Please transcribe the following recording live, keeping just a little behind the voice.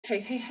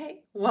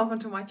Hey, welcome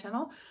to my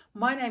channel.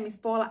 My name is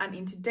Paula and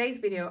in today's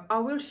video I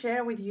will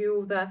share with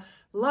you the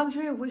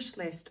luxury wish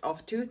list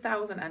of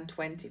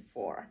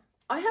 2024.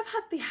 I have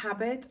had the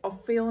habit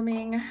of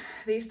filming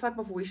these type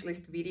of wish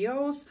list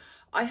videos.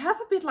 I have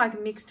a bit like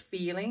mixed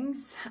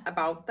feelings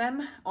about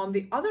them. On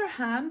the other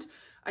hand,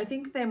 I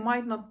think they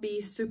might not be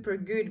super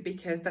good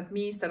because that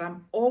means that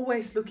I'm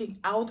always looking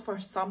out for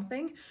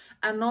something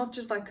and not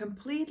just like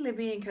completely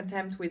being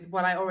content with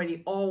what I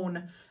already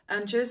own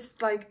and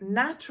just like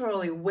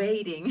naturally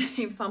waiting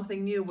if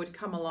something new would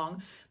come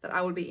along that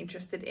I would be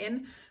interested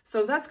in.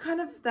 So that's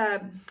kind of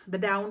the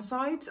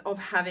downside of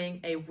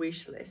having a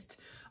wish list.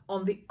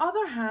 On the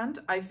other hand,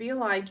 I feel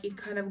like it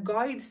kind of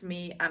guides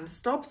me and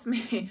stops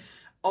me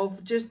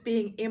of just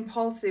being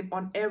impulsive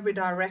on every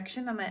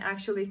direction, and I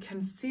actually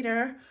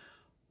consider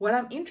what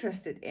I'm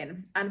interested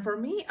in. And for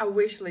me, a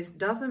wish list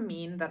doesn't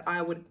mean that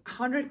I would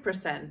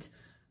 100%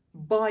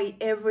 buy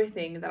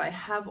everything that I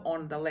have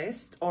on the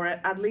list, or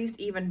at least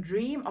even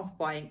dream of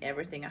buying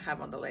everything I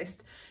have on the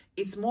list.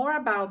 It's more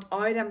about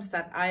items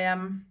that I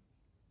am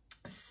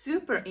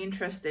super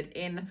interested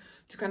in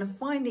to kind of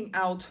finding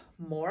out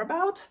more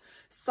about.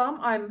 Some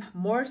I'm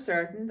more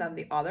certain than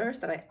the others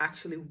that I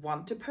actually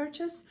want to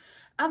purchase,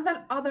 and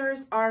then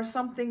others are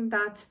something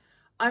that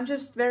I'm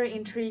just very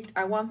intrigued.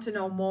 I want to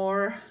know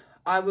more.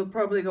 I will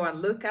probably go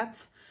and look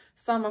at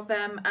some of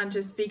them and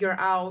just figure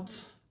out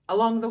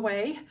along the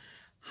way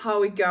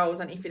how it goes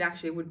and if it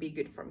actually would be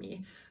good for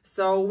me.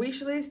 So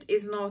wish list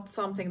is not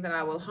something that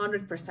I will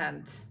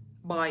 100%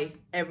 buy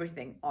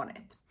everything on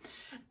it.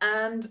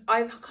 And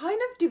I've kind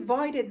of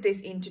divided this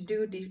into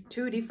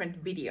two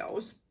different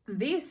videos.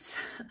 This,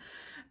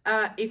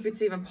 if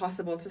it's even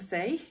possible to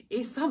say,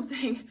 is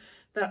something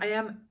that I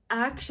am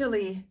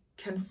actually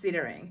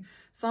considering,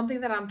 something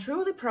that I'm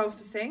truly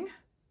processing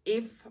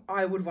if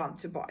I would want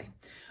to buy.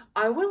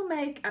 I will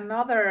make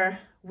another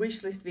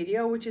wishlist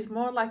video, which is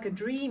more like a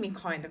dreamy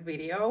kind of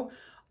video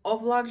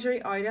of luxury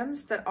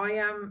items that I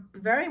am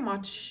very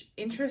much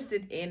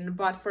interested in,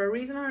 but for a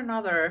reason or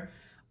another,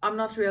 I'm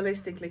not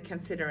realistically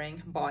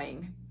considering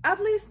buying. At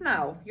least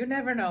now, you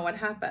never know what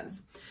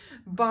happens.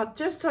 But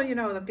just so you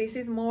know that this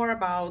is more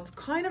about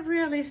kind of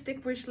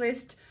realistic wish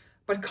list,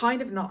 but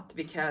kind of not,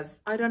 because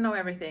I don't know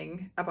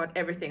everything about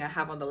everything I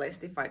have on the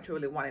list if I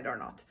truly want it or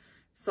not.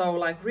 So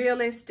like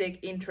realistic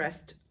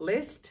interest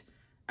list,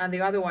 and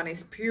the other one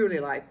is purely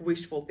like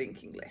wishful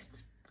thinking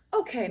list.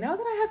 Okay, now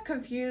that I have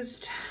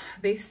confused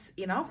this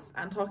enough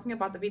and talking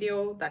about the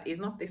video that is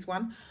not this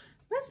one,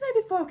 let's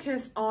maybe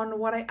focus on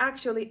what I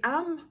actually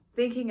am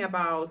thinking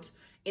about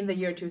in the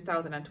year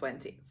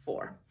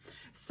 2024.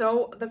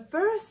 So the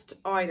first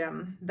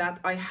item that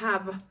I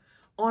have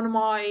on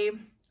my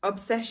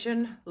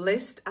obsession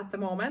list at the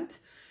moment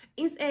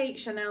is a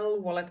Chanel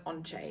wallet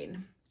on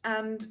chain.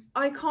 And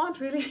I can't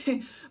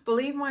really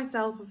believe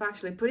myself of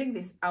actually putting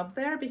this out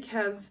there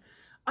because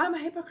I'm a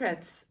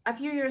hypocrite. A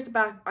few years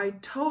back, I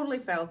totally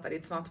felt that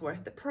it's not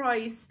worth the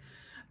price,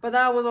 but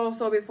that was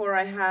also before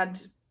I had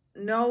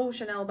no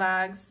Chanel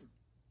bags.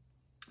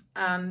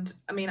 And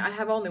I mean, I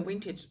have only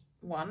vintage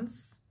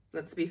ones,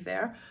 let's be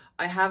fair.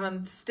 I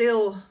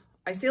still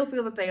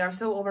feel that they are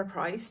so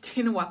overpriced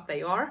in what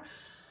they are.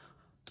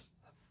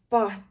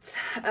 But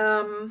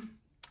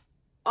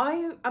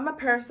I'm a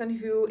person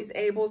who is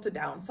able to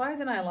downsize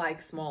and I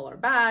like smaller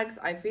bags.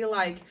 I feel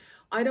like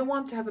I don't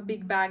want to have a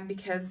big bag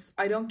because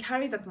I don't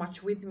carry that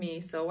much with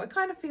me. So I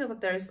kind of feel that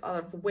there's a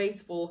lot of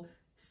wasteful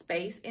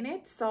space in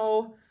it.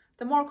 So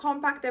the more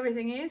compact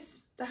everything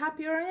is, the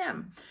happier I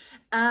am.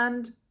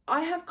 And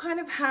I have kind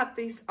of had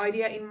this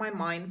idea in my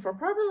mind for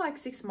probably like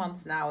 6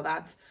 months now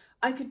that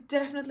I could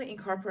definitely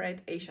incorporate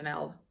a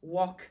Chanel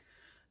walk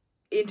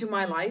into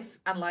my life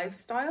and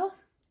lifestyle.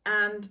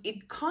 And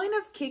it kind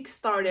of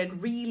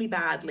kick-started really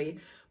badly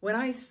when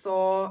I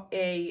saw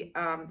a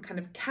kind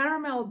of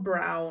caramel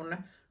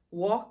brown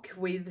watch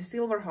with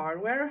silver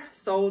hardware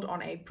sold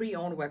on a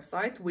pre-owned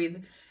website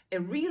with a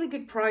really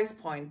good price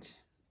point,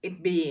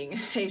 it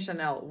being a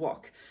Chanel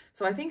watch.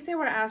 So I think they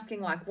were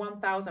asking like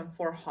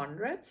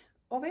 1,400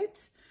 of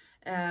it.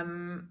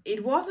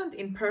 It wasn't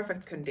in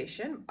perfect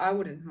condition. I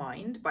wouldn't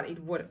mind, but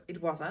it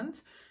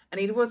wasn't. And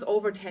it was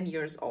over 10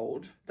 years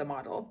old, the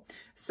model.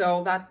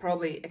 So that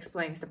probably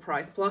explains the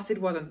price. Plus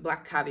it wasn't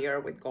black caviar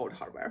with gold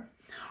hardware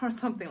or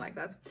something like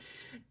that.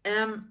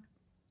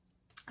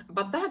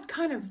 But that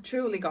kind of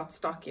truly got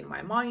stuck in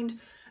my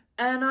mind.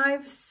 And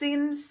I've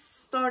since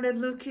started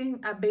looking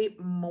a bit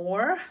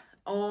more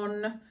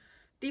on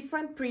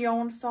different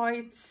pre-owned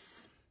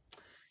sites,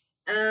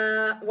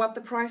 what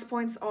the price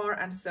points are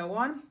and so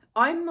on.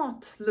 I'm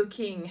not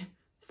looking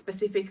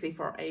specifically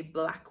for a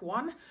black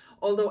one,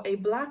 although a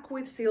black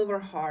with silver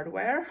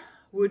hardware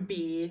would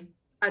be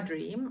a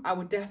dream. I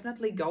would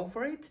definitely go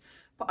for it,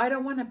 but I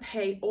don't want to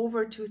pay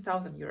over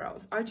 2,000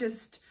 euros.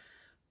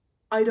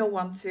 I don't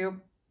want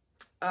to,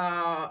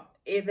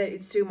 if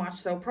it's too much.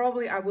 So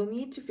probably I will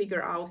need to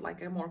figure out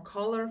like a more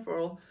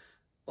colorful,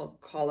 well,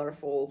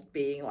 colorful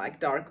being like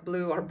dark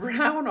blue or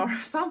brown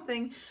or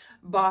something.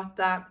 But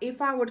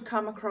if I would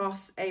come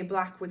across a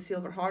black with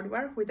silver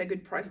hardware with a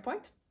good price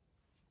point,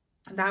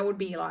 That would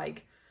be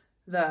like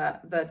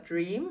the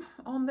dream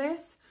on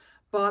this.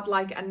 But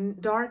like a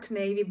dark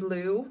navy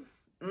blue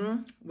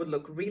would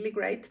look really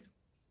great.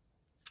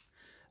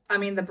 I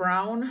mean, the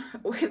brown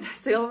with the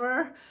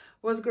silver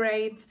was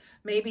great.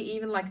 Maybe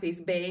even like this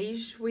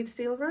beige with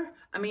silver.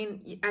 I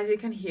mean, as you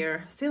can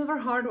hear, silver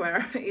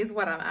hardware is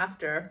what I'm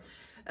after.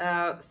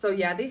 So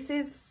yeah, this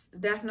is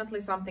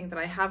definitely something that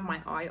I have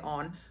my eye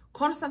on,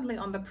 constantly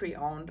on the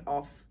pre-owned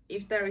of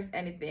if there is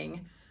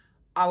anything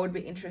I would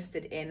be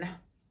interested in.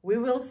 We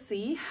will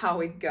see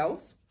how it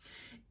goes.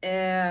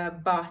 Yeah,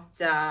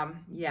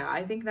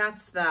 I think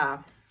that's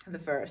the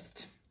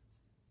first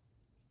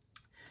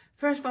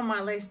on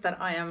my list that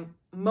I am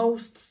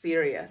most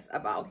serious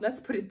about.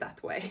 Let's put it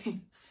that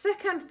way.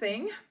 Second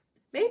thing,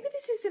 maybe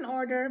this is in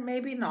order,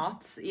 maybe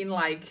not in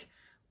like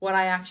what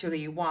I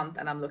actually want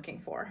and I'm looking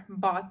for,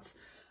 but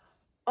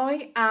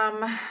I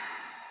am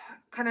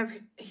kind of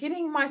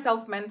hitting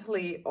myself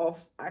mentally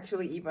of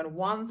actually even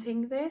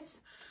wanting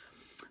this.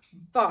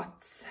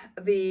 But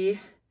the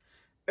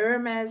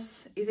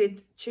Hermès, is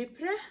it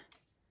Chypre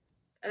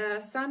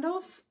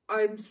sandals?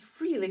 I'm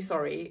really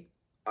sorry.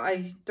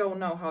 I don't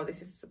know how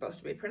this is supposed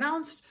to be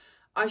pronounced.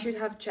 I should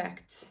have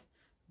checked.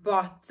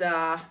 But,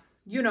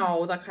 you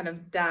know, that kind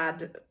of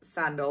dad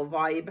sandal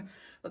vibe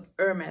that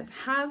Hermès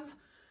has.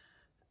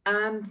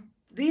 And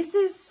this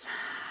is,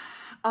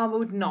 I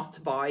would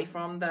not buy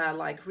from the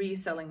like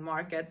reselling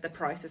market. The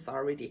prices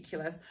are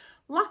ridiculous.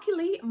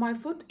 Luckily, my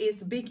foot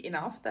is big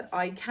enough that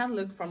I can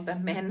look from the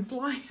men's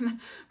line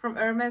from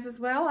Hermès as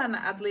well. And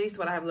at least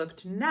what I've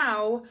looked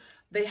now,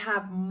 they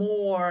have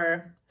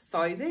more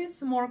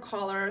sizes, more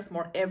colors,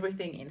 more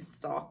everything in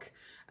stock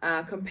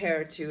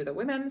compared to the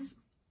women's.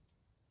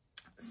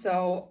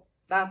 So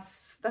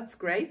that's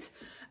great.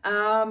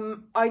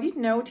 I did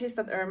notice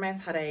that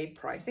Hermès had a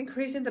price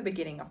increase in the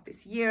beginning of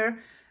this year.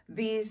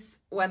 These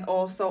went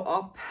also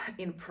up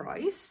in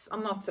price.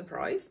 I'm not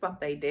surprised,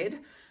 but they did.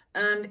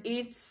 And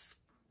it's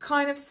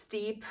kind of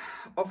steep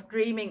of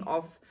dreaming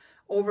of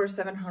over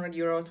 700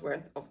 euros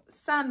worth of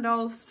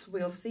sandals.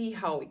 We'll see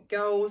how it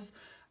goes.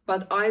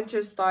 But I've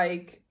just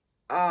like,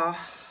 I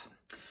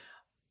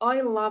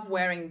love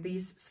wearing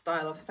these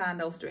style of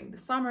sandals during the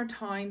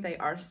summertime. They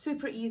are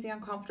super easy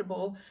and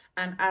comfortable.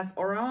 And as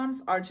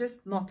orans are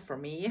just not for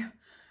me.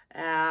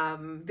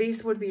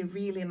 This would be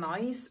really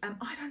nice. And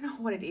I don't know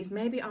what it is.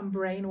 Maybe I'm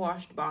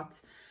brainwashed, but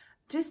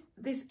just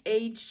this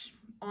H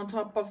on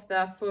top of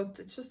the foot,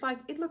 it's just like,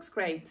 it looks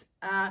great.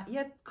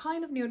 Yet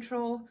kind of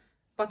neutral,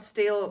 but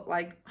still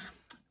like,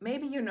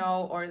 maybe you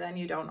know, or then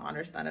you don't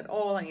understand at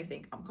all and you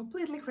think I'm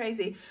completely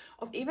crazy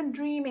of even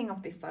dreaming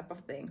of this type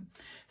of thing.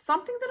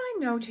 Something that I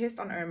noticed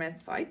on Hermès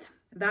site,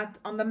 that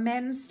on the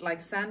men's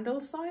like sandal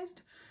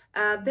side,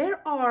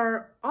 there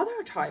are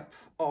other type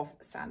of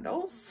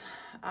sandals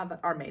that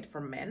are made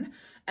for men.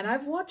 And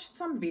I've watched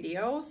some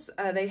videos.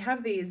 They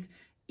have these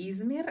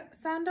Izmir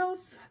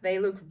sandals. They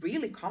look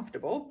really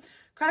comfortable.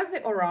 Kind of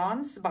the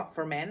orans, but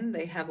for men.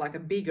 They have like a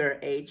bigger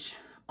H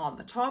on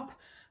the top.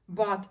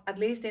 But at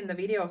least in the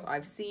videos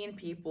I've seen,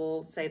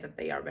 people say that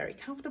they are very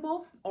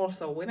comfortable.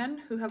 Also women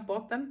who have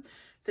bought them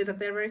say that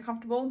they're very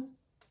comfortable.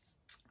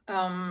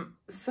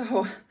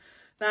 So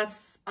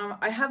that's,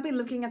 I have been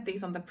looking at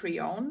these on the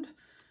pre-owned,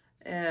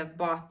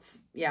 but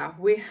yeah,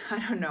 I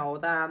don't know,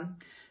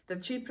 the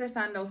cheaper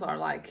sandals are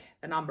like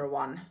the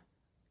 #1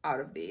 out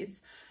of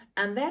these.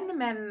 And then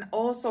men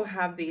also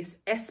have these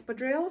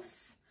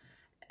espadrilles,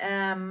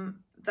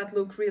 that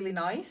look really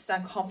nice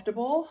and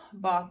comfortable,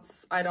 but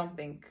I don't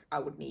think I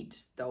would need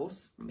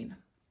those. I mean,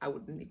 I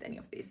wouldn't need any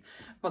of these,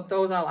 but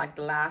those are like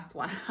the last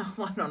one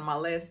on my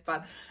list.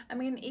 But I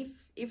mean,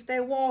 if they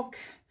walk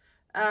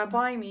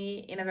by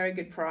me in a very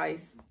good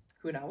price,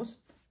 who knows,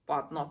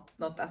 but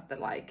not as the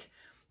like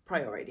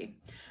priority.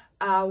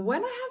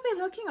 When I have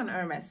been looking on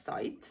Hermès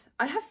site,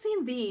 I have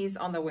seen these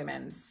on the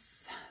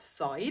women's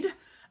side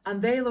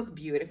and they look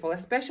beautiful,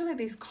 especially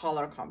this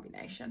color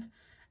combination.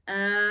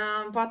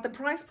 But the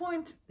price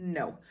point,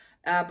 no.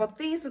 But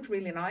these look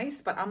really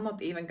nice, but I'm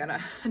not even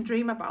gonna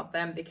dream about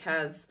them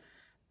because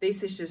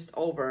this is just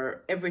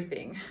over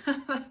everything.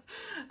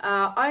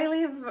 I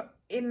live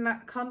in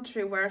a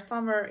country where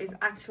summer is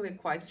actually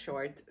quite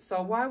short,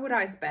 so why would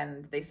I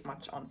spend this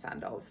much on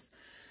sandals?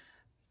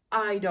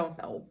 I don't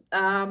know,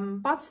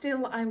 but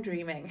still I'm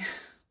dreaming.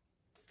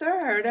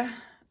 Third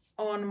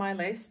on my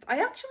list, I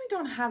actually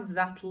don't have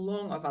that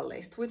long of a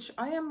list, which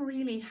I am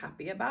really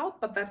happy about,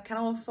 but that can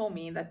also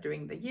mean that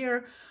during the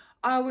year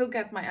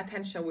my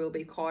attention will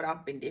be caught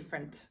up in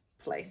different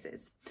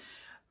places.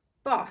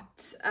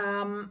 But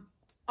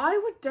I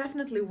would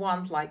definitely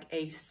want like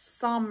a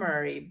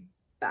summery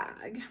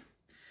bag.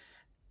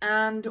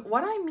 And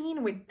what I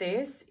mean with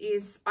this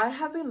is I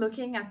have been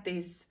looking at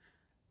this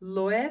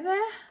Loewe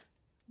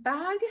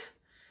bag.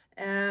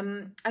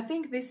 I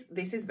think this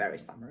is very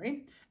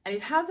summery, and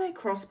it has a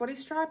crossbody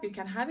strap. You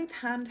can have it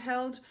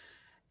handheld.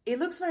 It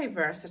looks very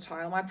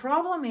versatile. My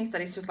problem is that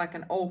it's just like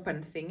an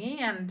open thingy,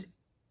 and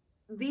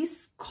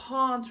this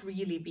can't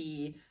really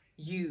be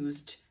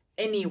used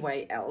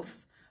anyway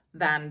else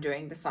than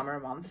during the summer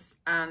months.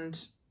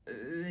 And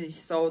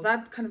So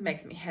that kind of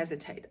makes me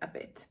hesitate a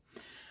bit.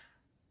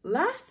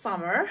 Last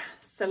summer,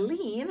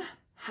 Celine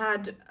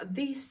had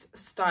this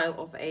style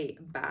of a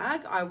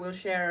bag. I will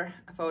share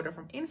a photo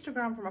from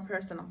Instagram from a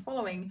person I'm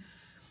following.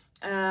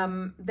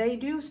 They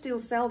do still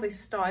sell this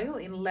style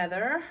in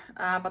leather,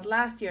 but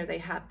last year they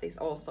had this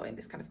also in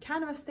this kind of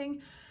canvas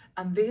thing.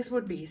 And this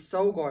would be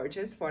so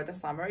gorgeous for the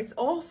summer. It's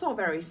also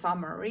very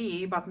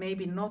summery, but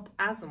maybe not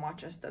as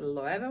much as the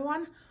Loewe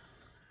one.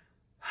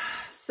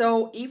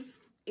 So if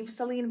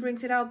Celine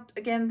brings it out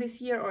again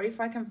this year, or if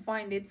I can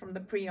find it from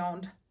the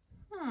pre-owned,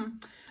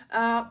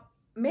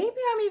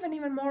 maybe I'm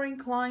even more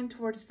inclined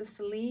towards the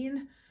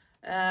Celine,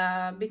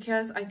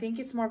 because I think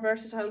it's more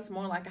versatile. It's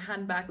more like a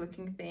handbag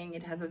looking thing.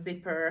 It has a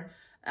zipper,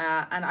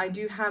 and I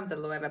do have the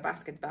Loewe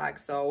basket bag,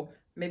 so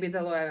maybe the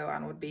Loewe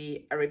one would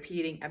be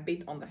repeating a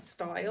bit on the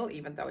style,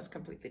 even though it's a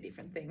completely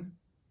different thing.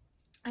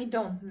 I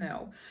don't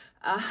know,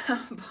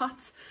 but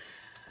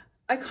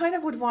I kind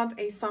of would want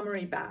a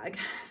summery bag.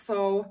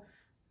 So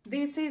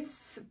this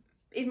is,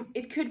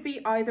 it could be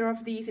either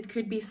of these. It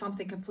could be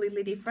something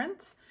completely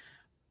different.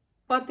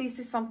 But this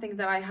is something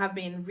that I have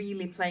been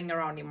really playing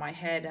around in my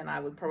head, and I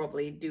will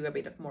probably do a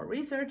bit of more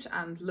research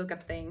and look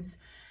at things,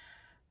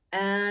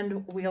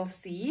 and we'll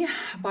see.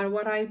 But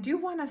what I do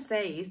want to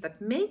say is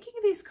that making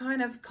these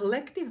kind of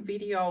collective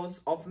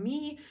videos of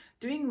me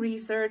doing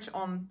research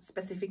on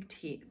specific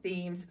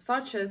themes,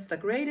 such as the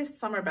greatest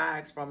summer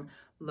bags from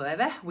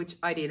Loewe, which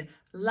I did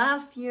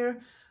last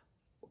year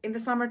in the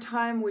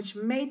summertime, which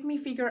made me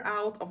figure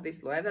out of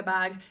this Loewe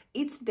bag,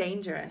 it's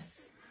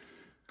dangerous.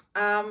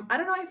 I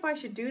don't know if I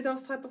should do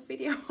those type of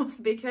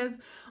videos because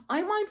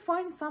I might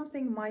find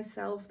something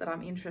myself that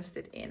I'm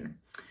interested in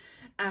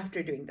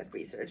after doing that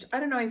research. I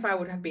don't know if I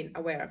would have been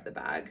aware of the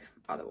bag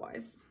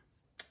otherwise.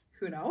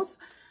 Who knows?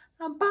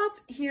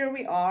 But here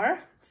we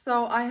are.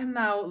 So I am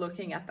now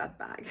looking at that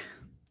bag.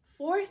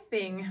 Fourth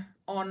thing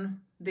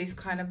on this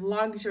kind of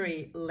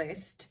luxury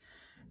list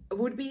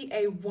would be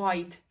a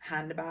white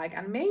handbag,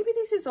 and maybe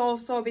this is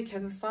also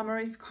because of summer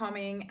is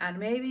coming, and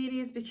maybe it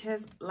is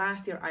because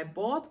last year I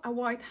bought a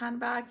white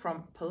handbag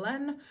from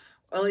Polen.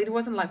 Well, it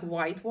wasn't like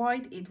white,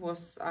 it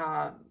was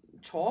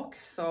chalk,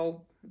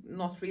 so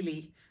not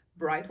really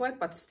bright white,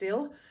 but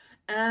still,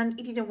 and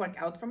it didn't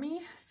work out for me,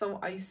 so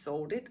I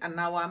sold it, and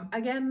now I'm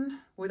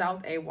again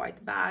without a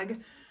white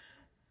bag.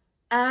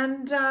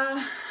 And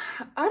I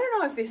don't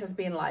know if this has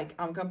been like,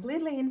 I'm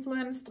completely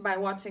influenced by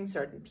watching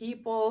certain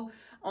people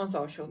on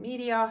social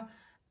media,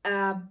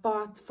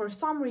 but for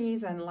some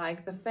reason,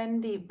 like the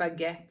Fendi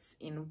baguettes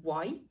in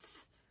white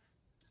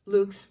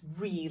looks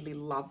really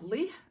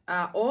lovely.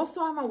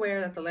 Also, I'm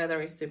aware that the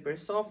leather is super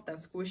soft and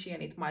squishy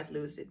and it might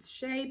lose its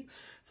shape.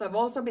 So I've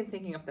also been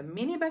thinking of the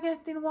mini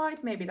baguette in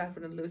white. Maybe that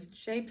wouldn't lose its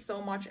shape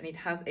so much, and it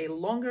has a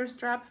longer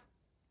strap.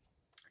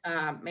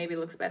 Maybe it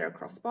looks better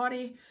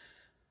crossbody.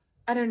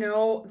 I don't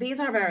know. These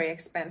are very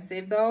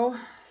expensive though,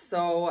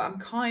 so I'm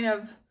kind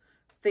of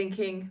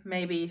thinking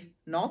maybe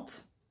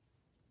not.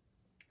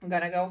 I'm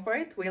gonna go for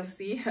it. We'll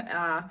see.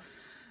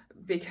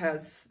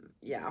 Because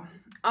yeah,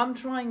 I'm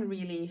trying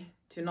really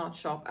to not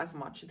shop as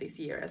much this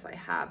year as I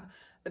have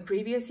the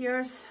previous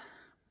years.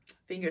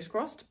 Fingers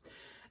crossed.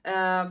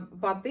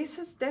 But this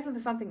is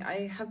definitely something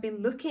I have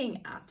been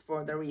looking at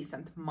for the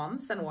recent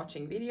months and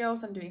watching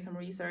videos and doing some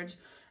research.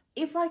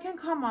 If I can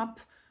come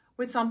up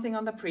with something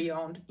on the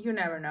pre-owned, you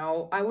never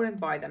know. I wouldn't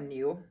buy them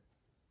new,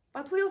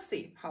 but we'll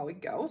see how it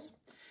goes.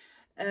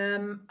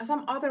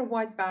 Some other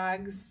white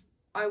bags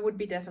I would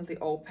be definitely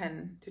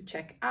open to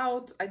check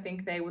out. I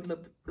think they would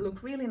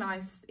look really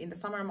nice in the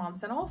summer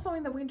months, and also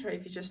in the winter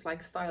if you just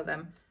like style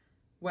them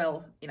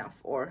well enough,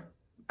 or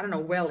I don't know,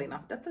 well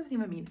enough, that doesn't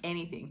even mean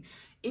anything.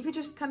 If you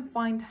just can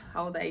find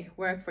how they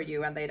work for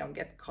you and they don't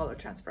get color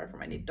transfer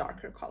from any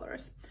darker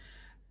colors.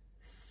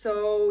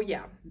 So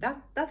yeah,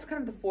 that's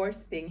kind of the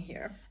fourth thing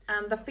here.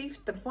 And the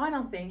fifth, the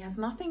final thing, has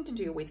nothing to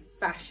do with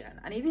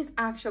fashion, and it is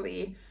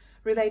actually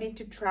related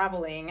to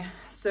traveling.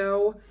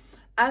 So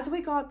as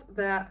we got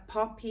the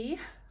puppy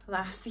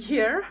last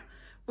year,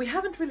 we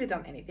haven't really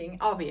done anything.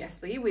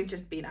 Obviously, we've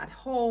just been at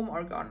home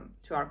or gone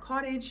to our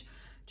cottage,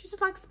 just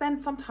to like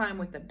spend some time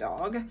with the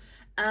dog.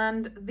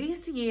 And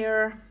this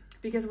year,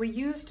 because we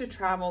used to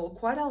travel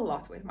quite a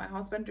lot with my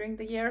husband during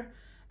the year,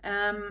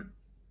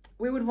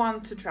 we would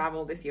want to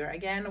travel this year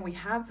again. We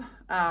have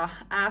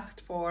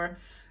asked for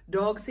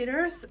dog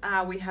sitters.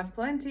 We have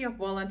plenty of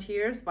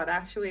volunteers, but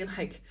actually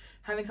like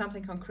having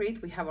something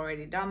concrete, we have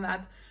already done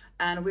that.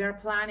 And we are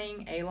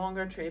planning a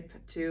longer trip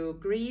to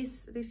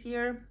Greece this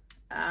year,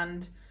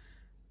 and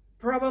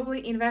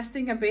probably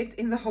investing a bit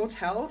in the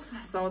hotels.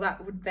 So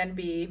that would then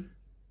be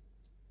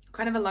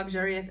kind of a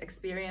luxurious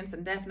experience,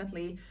 and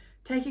definitely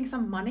taking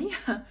some money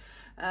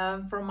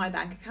from my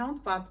bank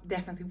account, but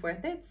definitely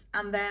worth it.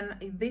 And then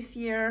this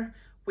year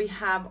we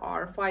have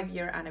our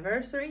 5-year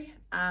anniversary,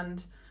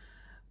 and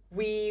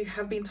we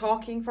have been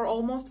talking for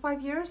almost 5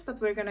 years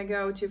that we're gonna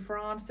go to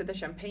France, to the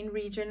Champagne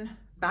region,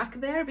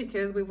 back there,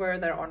 because we were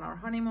there on our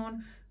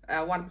honeymoon.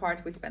 One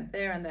part we spent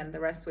there, and then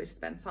the rest we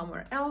spent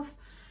somewhere else.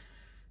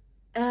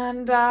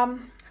 And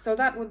So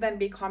that would then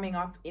be coming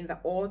up in the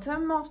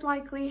autumn, most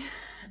likely.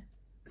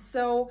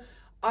 So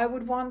I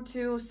would want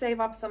to save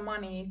up some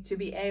money to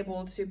be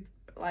able to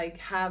like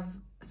have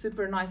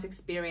super nice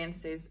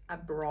experiences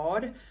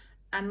abroad,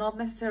 and not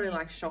necessarily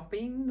like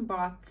shopping,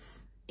 but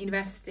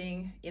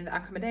investing in the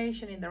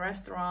accommodation, in the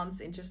restaurants,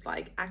 in just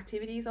like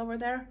activities over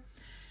there.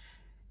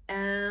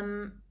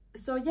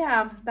 So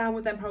yeah, that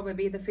would then probably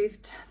be the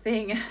fifth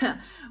thing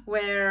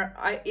where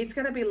it's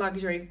gonna be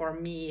luxury for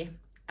me,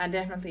 and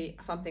definitely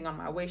something on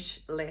my wish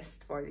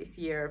list for this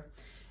year.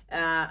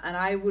 And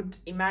I would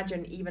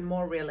imagine even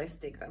more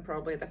realistic than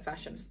probably the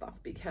fashion stuff,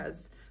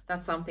 because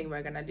that's something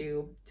we're gonna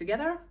do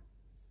together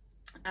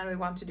and we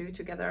want to do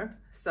together.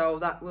 So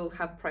that will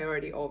have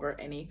priority over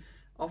any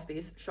of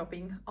these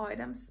shopping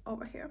items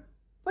over here.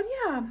 But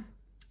yeah,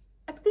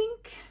 I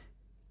think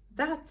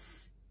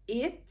that's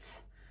it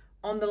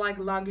on the like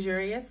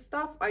luxurious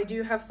stuff. I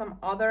do have some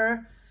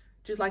other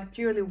just like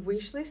purely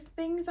wish list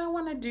things I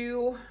want to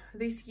do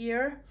this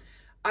year.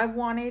 I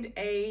wanted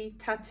a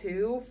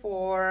tattoo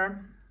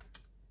for,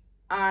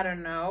 I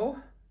don't know,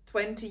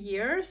 20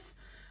 years,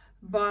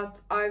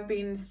 but I've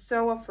been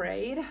so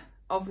afraid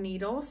of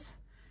needles,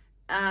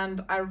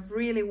 and I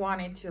really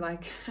wanted to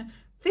like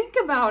think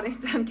about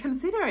it and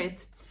consider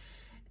it,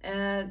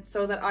 and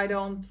so that I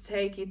don't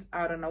take it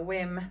out on a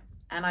whim.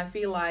 And I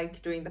feel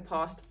like during the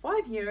past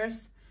 5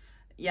 years,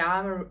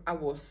 yeah, I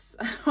was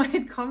when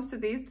it comes to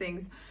these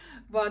things,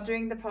 but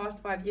during the past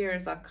 5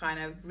 years, I've kind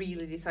of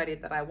really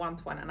decided that I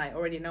want one, and I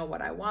already know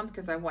what I want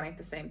because I wanted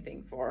the same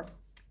thing for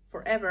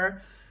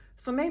forever.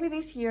 So maybe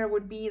this year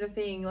would be the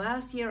thing.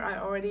 Last year, I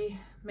already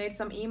made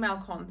some email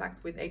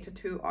contact with a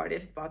tattoo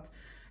artist, but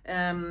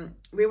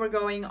we were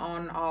going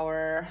on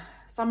our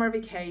summer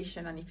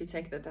vacation, and if you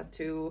take the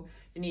tattoo,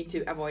 you need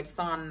to avoid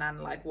sun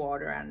and like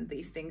water and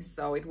these things,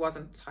 so it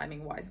wasn't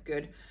timing wise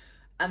good.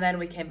 And then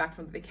we came back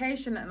from the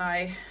vacation, and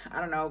I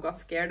don't know, got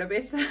scared a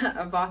bit.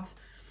 But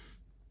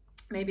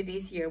maybe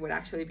this year would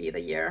actually be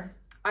the year.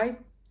 I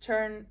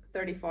turn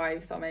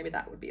 35, so maybe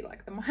that would be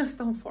like the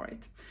milestone for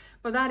it.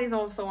 But that is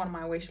also on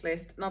my wish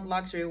list, not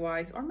luxury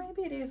wise, or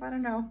maybe it is, I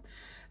don't know.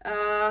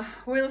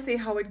 We'll see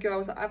how it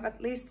goes. I've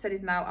at least said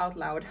it now out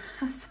loud,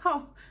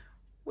 so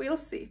we'll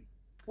see.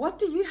 What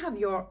do you have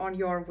on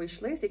your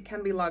wish list? It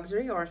can be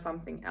luxury or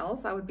something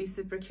else. I would be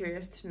super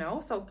curious to know.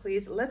 So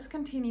please, let's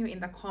continue in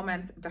the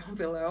comments down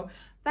below.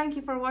 Thank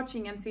you for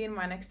watching, and see you in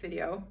my next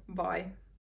video. Bye.